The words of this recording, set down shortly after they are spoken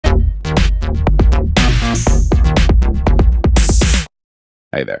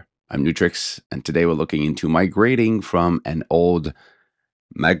Hi there, I'm Nu-Trix, and today we're looking into migrating from an old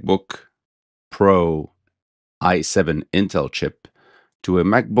MacBook Pro i7 Intel chip to a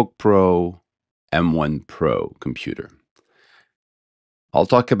MacBook Pro M1 Pro computer. I'll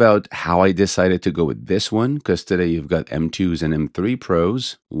talk about how I decided to go with this one, because today you've got M2s and M3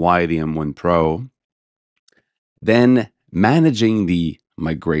 Pros. Why the M1 Pro? Then managing the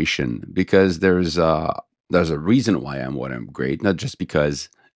migration, because there's a reason why I want to upgrade, not just because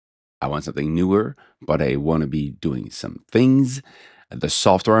I want something newer, but I want to be doing some things. The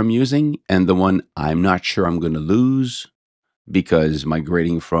software I'm using and the one I'm not sure I'm going to lose, because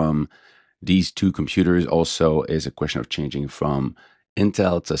migrating from these two computers also is a question of changing from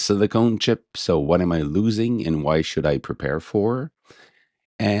Intel to silicone chip. So what am I losing and why should I prepare for?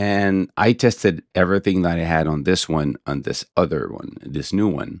 And I tested everything that I had on this one, on this other one, this new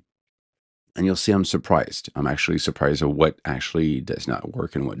one. And you'll see I'm surprised. I'm actually surprised at what actually does not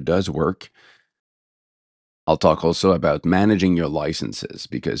work and what does work. I'll talk also about managing your licenses,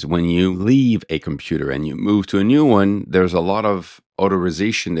 because when you leave a computer and you move to a new one, there's a lot of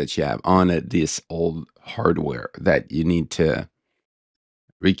authorization that you have on this old hardware that you need to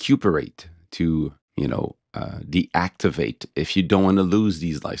recuperate to, deactivate if you don't want to lose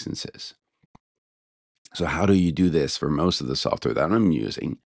these licenses. So how do you do this for most of the software that I'm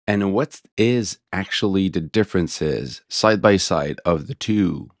using? And what is actually the differences side by side of the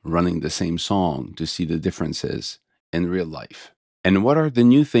two running the same song to see the differences in real life? And what are the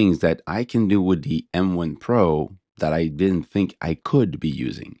new things that I can do with the M1 Pro that I didn't think I could be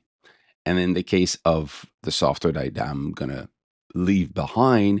using? And in the case of the software that I'm going to leave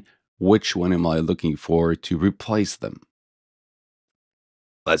behind, which one am I looking for to replace them?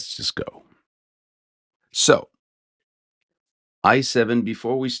 Let's just go. So, i7,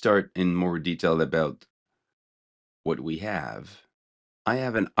 before we start in more detail about what we have, I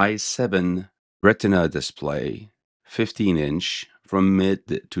have an i7 Retina display, 15-inch from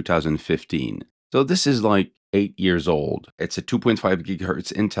mid 2015. So this is like 8 years old. It's a 2.5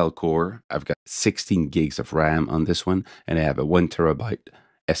 gigahertz Intel core. I've got 16 gigs of RAM on this one, and I have a 1 terabyte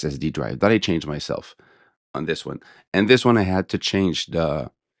SSD drive that I changed myself on this one. And this one I had to change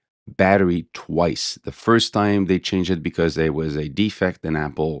the battery twice. The first time they changed it because there was a defect and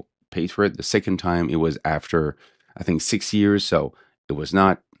Apple paid for it. The second time it was after, I think, 6 years. So it was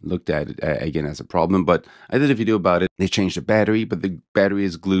not looked at again as a problem. But I did a video about it. They changed the battery, but the battery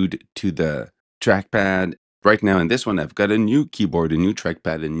is glued to the trackpad. Right now in this one, I've got a new keyboard, a new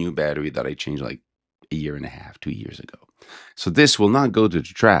trackpad, a new battery that I changed like a year and a half, 2 years ago. So this will not go to the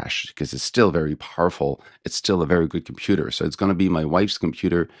trash because it's still very powerful. It's still a very good computer. So it's going to be my wife's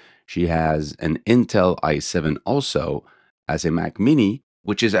computer. She has an Intel i7 also as a Mac Mini,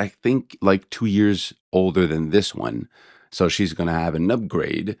 which is, I think, like 2 years older than this one. So she's going to have an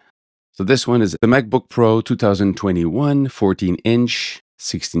upgrade. So this one is the MacBook Pro 2021, 14-inch,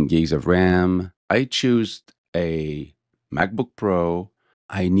 16 gigs of RAM. I choose a MacBook Pro.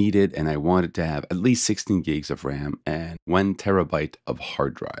 I needed and I wanted to have at least 16 gigs of RAM and 1 terabyte of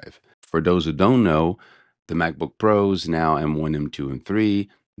hard drive. For those who don't know, the MacBook Pros now M1, M2, and 3,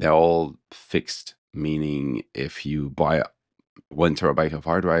 they're all fixed, meaning if you buy 1 terabyte of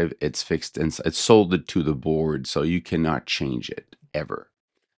hard drive, it's fixed and it's soldered to the board, so you cannot change it ever.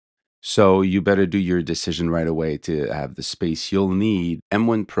 So you better do your decision right away to have the space you'll need.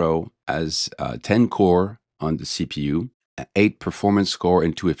 M1 Pro as 10 core on the CPU, 8 performance core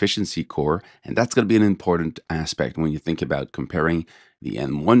and 2 efficiency core. And that's going to be an important aspect when you think about comparing the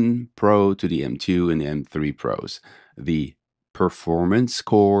M1 Pro to the M2 and the M3 Pros. The performance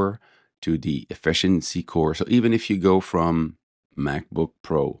core to the efficiency core. So even if you go from MacBook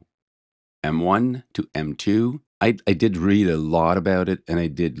Pro M1 to M2, I did read a lot about it, and I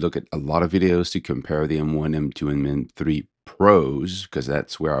did look at a lot of videos to compare the M1, M2, and M3 Pros, because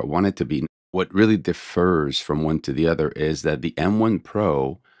that's where I want it to be. What really differs from one to the other is that the M1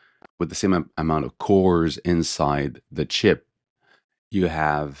 Pro, with the same amount of cores inside the chip, you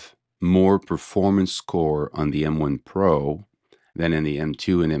have more performance core on the M1 Pro than in the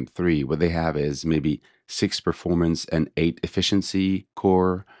M2 and M3. What they have is maybe 6 performance and 8 efficiency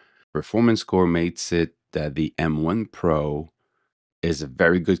core. Performance core makes it that the M1 Pro is a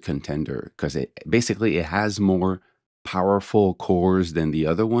very good contender because it has more powerful cores than the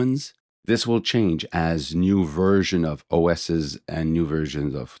other ones. This will change as new version of OSs and new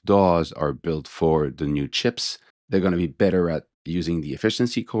versions of DAWs are built for the new chips. They're going to be better at using the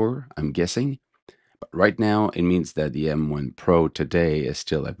efficiency core, I'm guessing. But right now, it means that the M1 Pro today is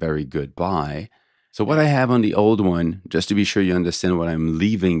still a very good buy. So what I have on the old one, just to be sure you understand what I'm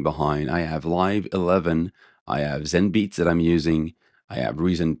leaving behind, I have Live 11, I have Zen Beats that I'm using, I have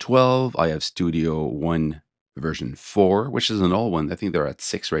Reason 12. I have Studio One version 4, which is an old one. I think they're at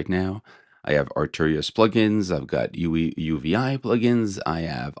 6 right now. I have Arterios plugins. I've got UVI plugins. I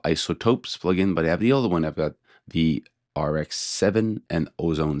have Isotopes plugin, but I have the older one. I've got the RX7 and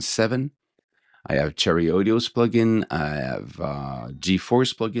Ozone 7. I have Cherry Audio's plugin. I have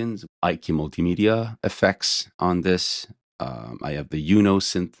GeForce plugins, IK Multimedia effects on this. I have the Uno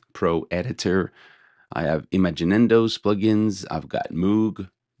Synth Pro editor. I have Imaginendo's plugins. I've got Moog,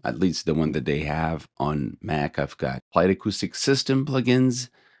 at least the one that they have on Mac. I've got Applied Acoustic System plugins,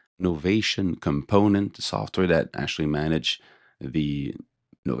 Novation component software that actually manage the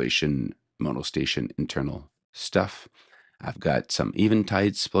Novation monostation internal stuff. I've got some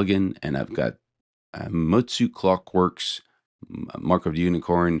Eventides plugin, and I've got Mutsu Clockworks, Mark of the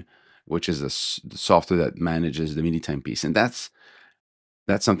Unicorn, which is the software that manages the MIDI timepiece, and that's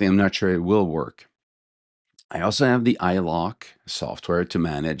something I'm not sure it will work. I also have the iLock software to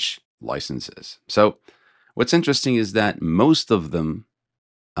manage licenses. So what's interesting is that most of them,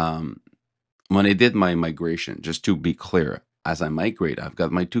 when I did my migration, just to be clear, as I migrate, I've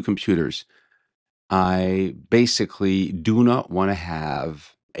got my two computers. I basically do not want to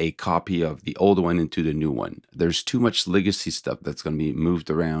have a copy of the old one into the new one. There's too much legacy stuff that's going to be moved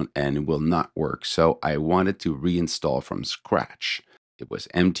around and it will not work. So I wanted to reinstall from scratch. It was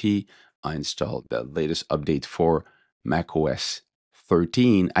empty. I installed the latest update for macOS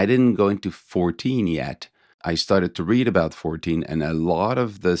 13. I didn't go into 14 yet. I started to read about 14, and a lot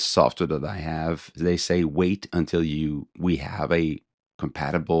of the software that I have, they say wait until we have a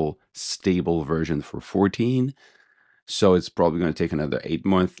compatible, stable version for 14. So it's probably going to take another 8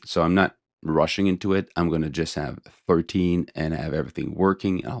 months. So I'm not rushing into it. I'm going to just have 13 and have everything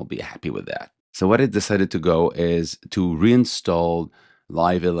working, and I'll be happy with that. So what I decided to go is to reinstall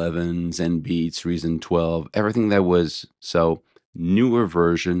Live 11s and Beats, Reason 12, everything that was so newer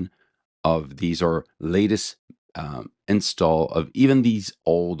version of these or latest install of even these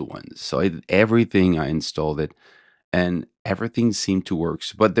old ones. So I did everything, I installed it, and everything seemed to work.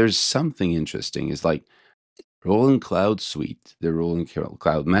 But there's something interesting. Is like Rolling Cloud Suite, the Rolling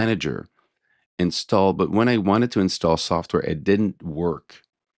Cloud Manager installed, but when I wanted to install software, it didn't work.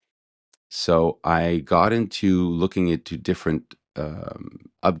 So I got into looking into different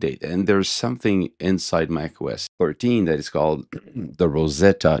update, and there's something inside macOS 13 that is called the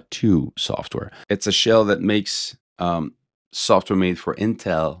Rosetta 2 software. It's a shell that makes software made for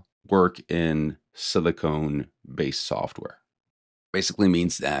Intel work in silicon-based software. Basically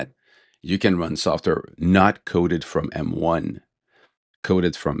means that you can run software not coded from M1,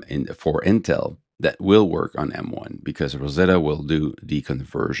 coded for Intel that will work on M1 because Rosetta will do the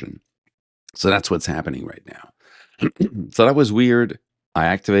conversion. So that's what's happening right now. So that was weird. I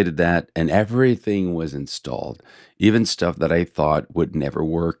activated that and everything was installed. Even stuff that I thought would never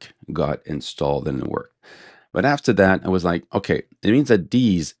work got installed and it worked. But after that, I was like, okay, it means that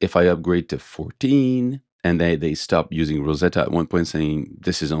these, if I upgrade to 14 and they stop using Rosetta at one point saying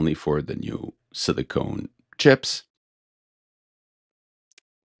this is only for the new silicone chips,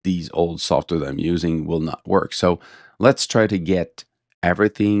 these old software that I'm using will not work. So let's try to get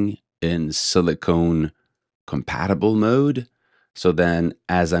everything in silicone compatible mode. So then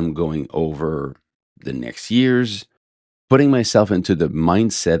as I'm going over the next years, putting myself into the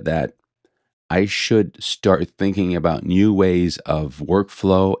mindset that I should start thinking about new ways of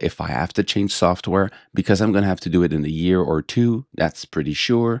workflow if I have to change software, because I'm going to have to do it in a year or two. That's pretty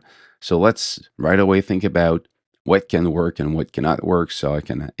sure. So let's right away think about what can work and what cannot work. So I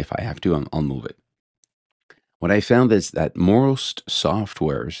can, if I have to, I'll move it. What I found is that most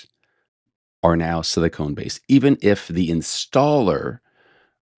softwares are now silicone based, even if the installer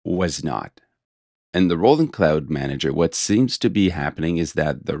was not. And the Rolling Cloud Manager, what seems to be happening is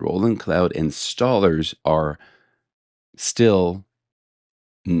that the Rolling Cloud installers are still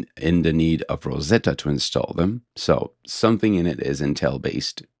in the need of Rosetta to install them. So something in it is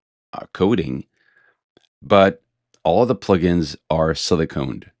Intel-based coding, but all the plugins are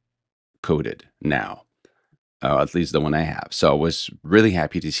silicone coded now, at least the one I have. So I was really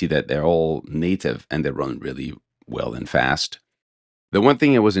happy to see that they're all native and they run really well and fast. The one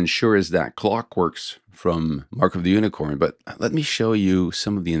thing I wasn't sure is that Clockworks from Mark of the Unicorn, but let me show you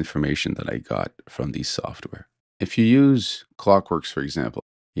some of the information that I got from these software. If you use Clockworks, for example,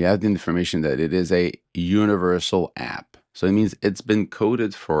 you have the information that it is a universal app. So it means it's been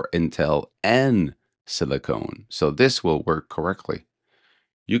coded for Intel and silicone. So this will work correctly.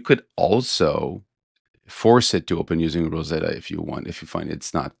 You could also force it to open using Rosetta if you want, if you find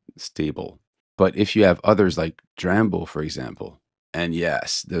it's not stable. But if you have others like Drambo, for example, and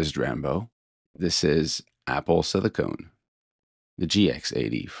yes, there's Drambo. This is Apple silicone. the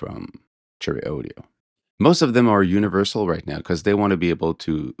GX80 from Cherry Audio. Most of them are universal right now because they want to be able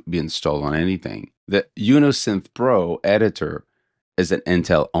to be installed on anything. The Unisynth Pro editor is an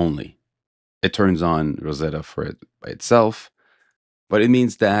Intel only. It turns on Rosetta for it by itself, but it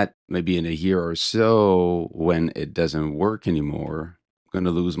means that maybe in a year or so, when it doesn't work anymore, I'm going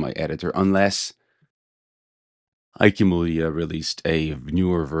to lose my editor unless Ikimulia released a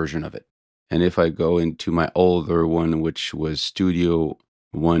newer version of it. And if I go into my older one, which was Studio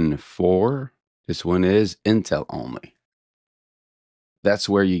 1.4, this one is Intel only. That's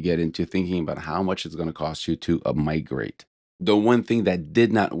where you get into thinking about how much it's going to cost you to migrate. The one thing that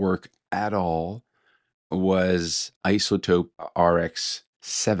did not work at all was Isotope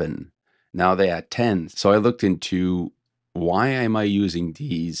RX7. Now they at 10. So I looked into why am I using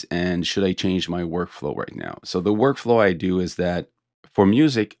these and should I change my workflow right now? So the workflow I do is that for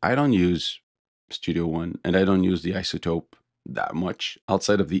music, I don't use Studio One and I don't use the Isotope that much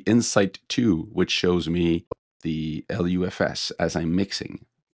outside of the Insight 2, which shows me the LUFS as I'm mixing.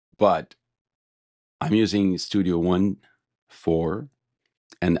 But I'm using Studio One 4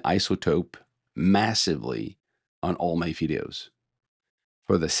 and Isotope massively on all my videos.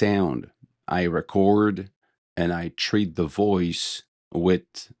 For the sound, I record and I treat the voice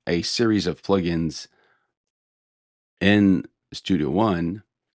with a series of plugins in Studio One,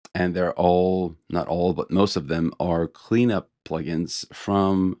 and they're all, not all, but most of them are cleanup plugins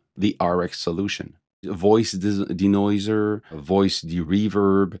from the RX solution. Voice denoiser, voice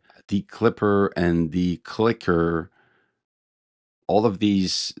de-reverb, declipper, and the clicker. All of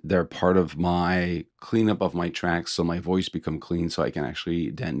these, they're part of my cleanup of my tracks so my voice become clean so I can actually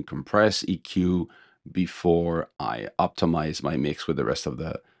then compress, EQ before I optimize my mix with the rest of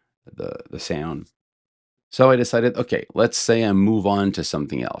the sound. So I decided, okay, let's say I move on to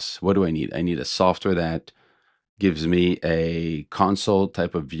something else. What do I need? I need a software that gives me a console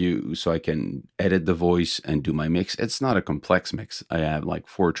type of view so I can edit the voice and do my mix. It's not a complex mix. I have like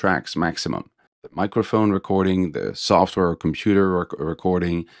 4 tracks maximum. The microphone recording, the software or computer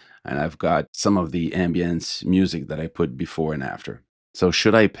recording, and I've got some of the ambience music that I put before and after. So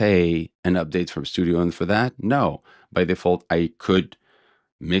should I pay an update from Studio One for that? No. By default, I could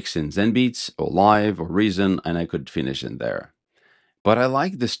mix in ZenBeats or Live or Reason, and I could finish in there. But I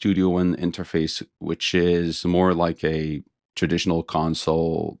like the Studio One interface, which is more like a traditional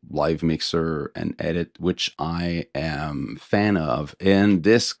console live mixer and edit, which I am fan of in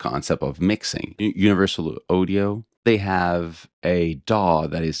this concept of mixing. Universal Audio, they have a DAW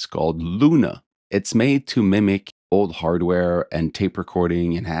that is called Luna. It's made to mimic old hardware and tape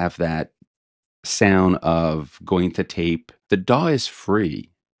recording and have that sound of going to tape. The DAW is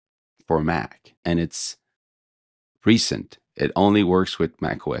free for Mac and it's recent. It only works with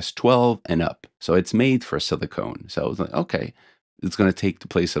macOS 12 and up. So it's made for silicone. So I was like, okay, it's going to take the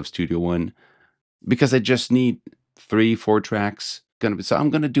place of Studio One because I just need 3-4 tracks. So I'm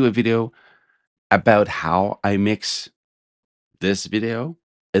going to do a video about how I mix this video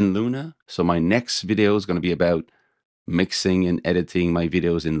in Luna. So my next video is going to be about mixing and editing my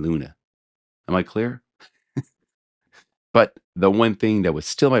videos in Luna. Am I clear? But the one thing that was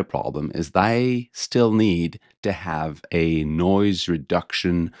still my problem is that I still need to have a noise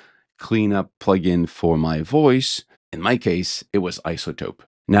reduction cleanup plugin for my voice. In my case, it was Isotope.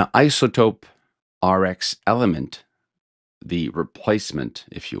 Now, Isotope RX Element, the replacement,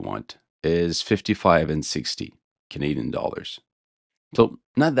 if you want, is 55 and 60 Canadian dollars. So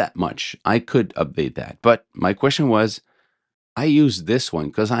not that much. I could update that. But my question was, I used this one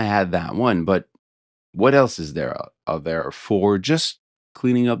because I had that one, but what else is there out there for just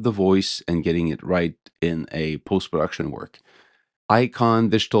cleaning up the voice and getting it right in a post-production work? Icon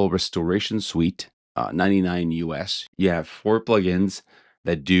Digital Restoration Suite, 99 US. You have 4 plugins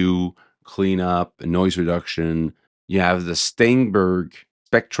that do cleanup and noise reduction. You have the Steinberg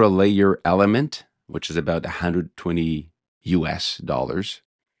Spectra Layer Element, which is about 120 US dollars.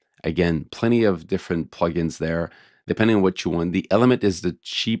 Again, plenty of different plugins there, depending on what you want. The Element is the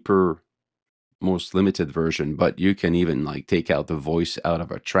cheaper, most limited version, but you can even like take out the voice out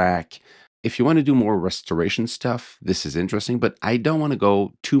of a track. If you want to do more restoration stuff, this is interesting, but I don't want to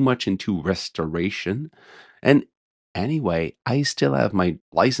go too much into restoration. And anyway, I still have my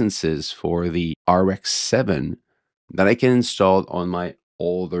licenses for the RX7 that I can install on my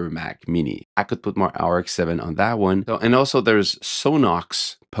older Mac Mini. I could put more RX7 on that one. So, and also there's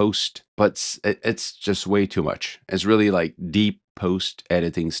Sonox post, but it's just way too much. It's really like deep post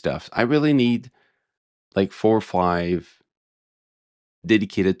editing stuff. I really need like 4 or 5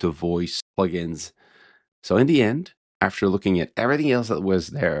 dedicated to voice plugins. So in the end, after looking at everything else that was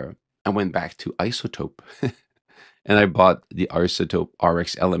there, I went back to Isotope. And I bought the Isotope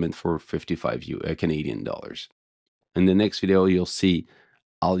RX Element for 55 Canadian dollars. In the next video, you'll see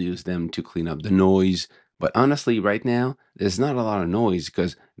I'll use them to clean up the noise. But honestly, right now, there's not a lot of noise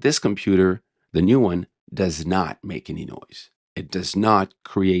because this computer, the new one, does not make any noise. It does not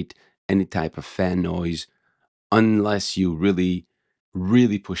create any type of fan noise unless you really,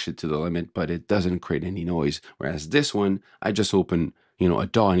 really push it to the limit, but it doesn't create any noise. Whereas this one, I just open, a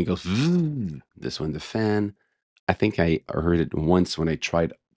door and it goes, vroom. This one, the fan, I think I heard it once when I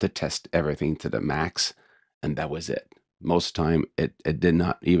tried to test everything to the max, and that was it. Most time, it did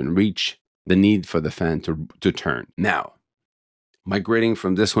not even reach the need for the fan to turn. Now, migrating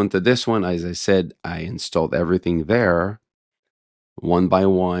from this one to this one, as I said, I installed everything there one by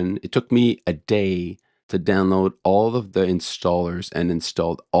one. It took me a day to download all of the installers and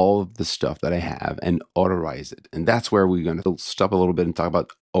installed all of the stuff that I have and authorize it. And that's where we're going to stop a little bit and talk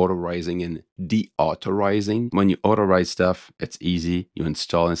about authorizing and deauthorizing. When you authorize stuff, it's easy. You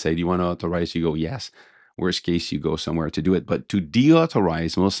install and say, do you want to authorize? You go, yes. Worst case, you go somewhere to do it. But to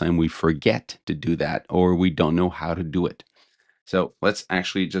deauthorize, most of the time we forget to do that or we don't know how to do it. So let's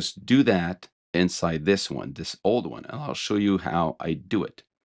actually just do that inside this one, this old one, and I'll show you how I do it.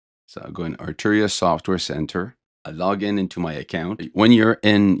 So I'll go in Arturia Software Center. I log in into my account. When you're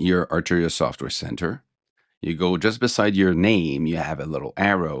in your Arturia Software Center, you go just beside your name, you have a little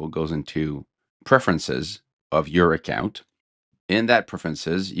arrow, goes into preferences of your account. In that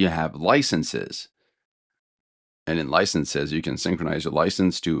preferences, you have licenses. And in licenses, you can synchronize your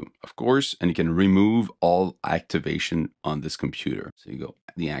license to, of course, and you can remove all activation on this computer. So you go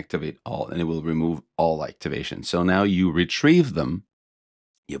deactivate all, and it will remove all activation. So now you retrieve them,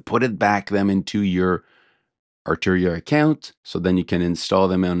 you put it back them into your Arturia account, so then you can install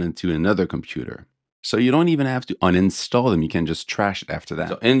them into another computer. So you don't even have to uninstall them. You can just trash it after that.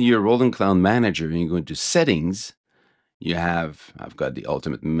 So in your Rolling Cloud Manager, you go into Settings. You have, I've got the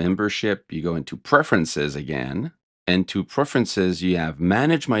Ultimate Membership. You go into Preferences again. And to Preferences, you have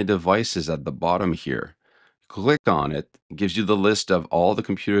Manage My Devices at the bottom here. Click on it. It gives you the list of all the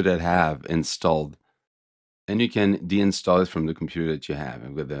computers that have installed. And you can deinstall it from the computer that you have.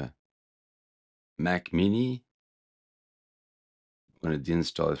 I've got the Mac Mini. I'm going to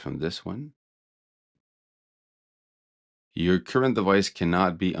deinstall it from this one. Your current device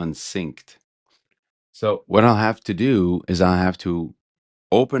cannot be unsynced. So what I'll have to do is I'll have to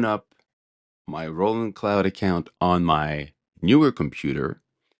open up my Rolling Cloud account on my newer computer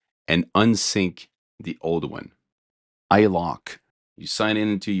and unsync the old one. iLock. You sign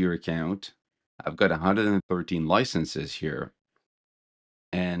into your account. I've got 113 licenses here.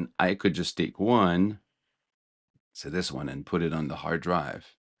 And I could just take one, so this one, and put it on the hard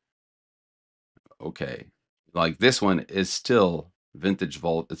drive. Okay. Like this one is still Vintage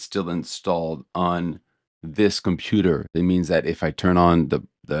Vault. It's still installed on this computer. It means that if I turn on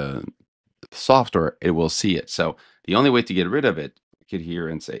the software, it will see it. So the only way to get rid of it, I could here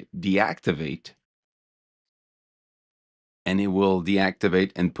and say deactivate, and it will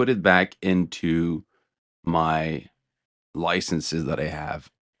deactivate and put it back into my licenses that I have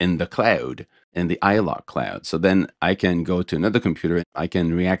in the cloud, in the iLock cloud. So then I can go to another computer. I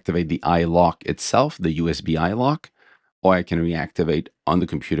can reactivate the iLock itself, the USB iLock, or I can reactivate on the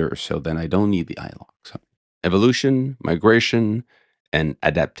computer. So then I don't need the iLock. So evolution, migration, and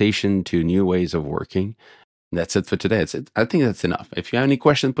adaptation to new ways of working. That's it for today. I think that's enough. If you have any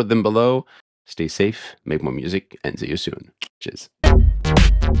questions, put them below. Stay safe, make more music, and see you soon. Cheers.